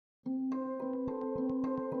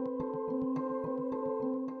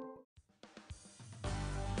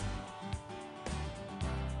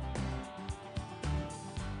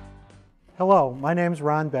Hello, my name is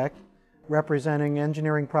Ron Beck, representing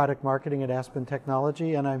Engineering Product Marketing at Aspen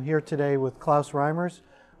Technology, and I'm here today with Claus Reimers,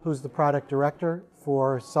 who's the Product Director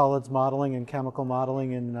for Solids Modeling and Chemical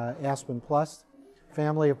Modeling in Aspen Plus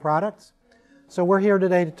family of products. So we're here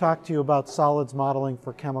today to talk to you about solids modeling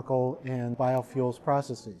for chemical and biofuels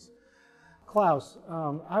processes. Claus,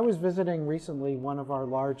 I was visiting recently one of our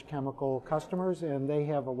large chemical customers, and they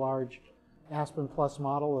have a large Aspen Plus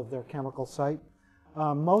model of their chemical site.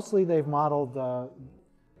 Mostly they've modeled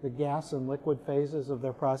the gas and liquid phases of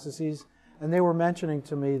their processes, and they were mentioning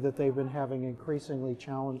to me that they've been having increasingly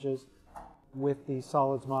challenges with the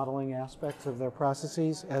solids modeling aspects of their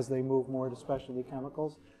processes as they move more to specialty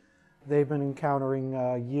chemicals. They've been encountering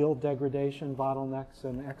yield degradation, bottlenecks,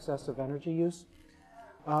 and excessive energy use.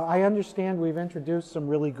 I understand we've introduced some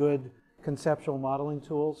really good conceptual modeling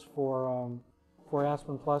tools for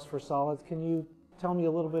Aspen Plus for solids. Can you tell me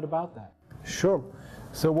a little bit about that? Sure.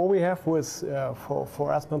 So what we have with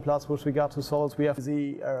for Aspen Plus with regard to solids, we have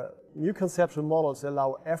the new conceptual models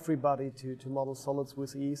allow everybody to model solids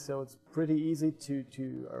with ease. So it's pretty easy to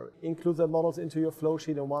include the models into your flow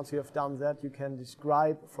sheet, and once you have done that, you can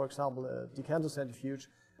describe, for example, a decanter centrifuge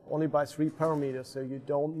only by 3 parameters. So you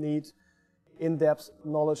don't need in-depth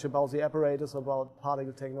knowledge about the apparatus, about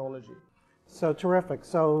particle technology. So terrific.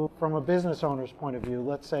 So from a business owner's point of view,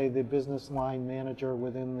 let's say the business line manager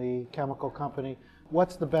within the chemical company,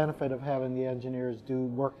 what's the benefit of having the engineers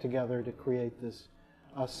work together to create this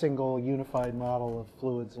single unified model of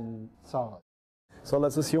fluids and solids? So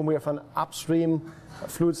let's assume we have an upstream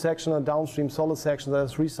fluid section and downstream solid section that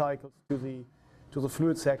is recycled to the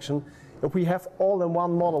fluid section. If we have all in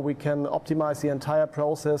one model, we can optimize the entire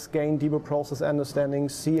process, gain deeper process understanding,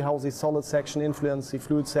 see how the solid section influences the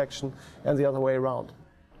fluid section, and the other way around.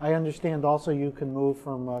 I understand also you can move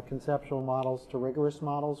from conceptual models to rigorous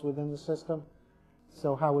models within the system.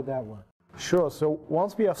 So how would that work? Sure. So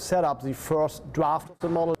once we have set up the first draft of the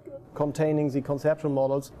model containing the conceptual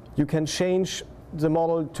models, you can change the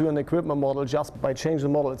model to an equipment model just by changing the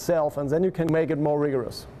model itself, and then you can make it more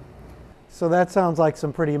rigorous. So that sounds like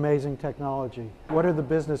some pretty amazing technology. What are the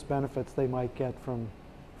business benefits they might get from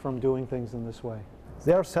doing things in this way?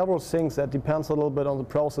 There are several things that depends a little bit on the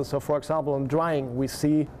process. So for example, in drying, we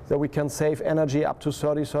see that we can save energy up to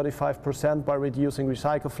 30-35% by reducing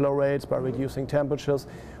recycle flow rates, by reducing temperatures.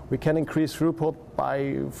 We can increase throughput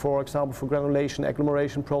by, for example, for granulation,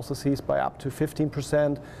 agglomeration processes by up to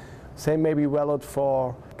 15%. Same may be valid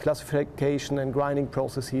for classification and grinding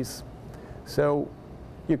processes. So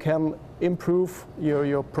you can improve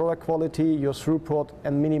your product quality, your throughput,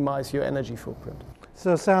 and minimize your energy footprint.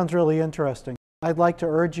 So it sounds really interesting. I'd like to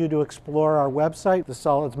urge you to explore our website, the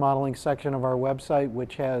solids modeling section of our website,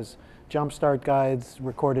 which has jumpstart guides,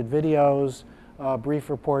 recorded videos,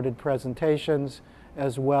 brief reported presentations,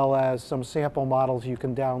 as well as some sample models you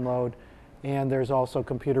can download. And there's also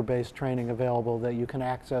computer-based training available that you can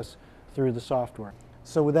access through the software.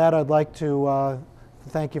 So with that, I'd like to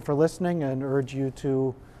thank you for listening and urge you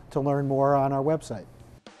to learn more on our website.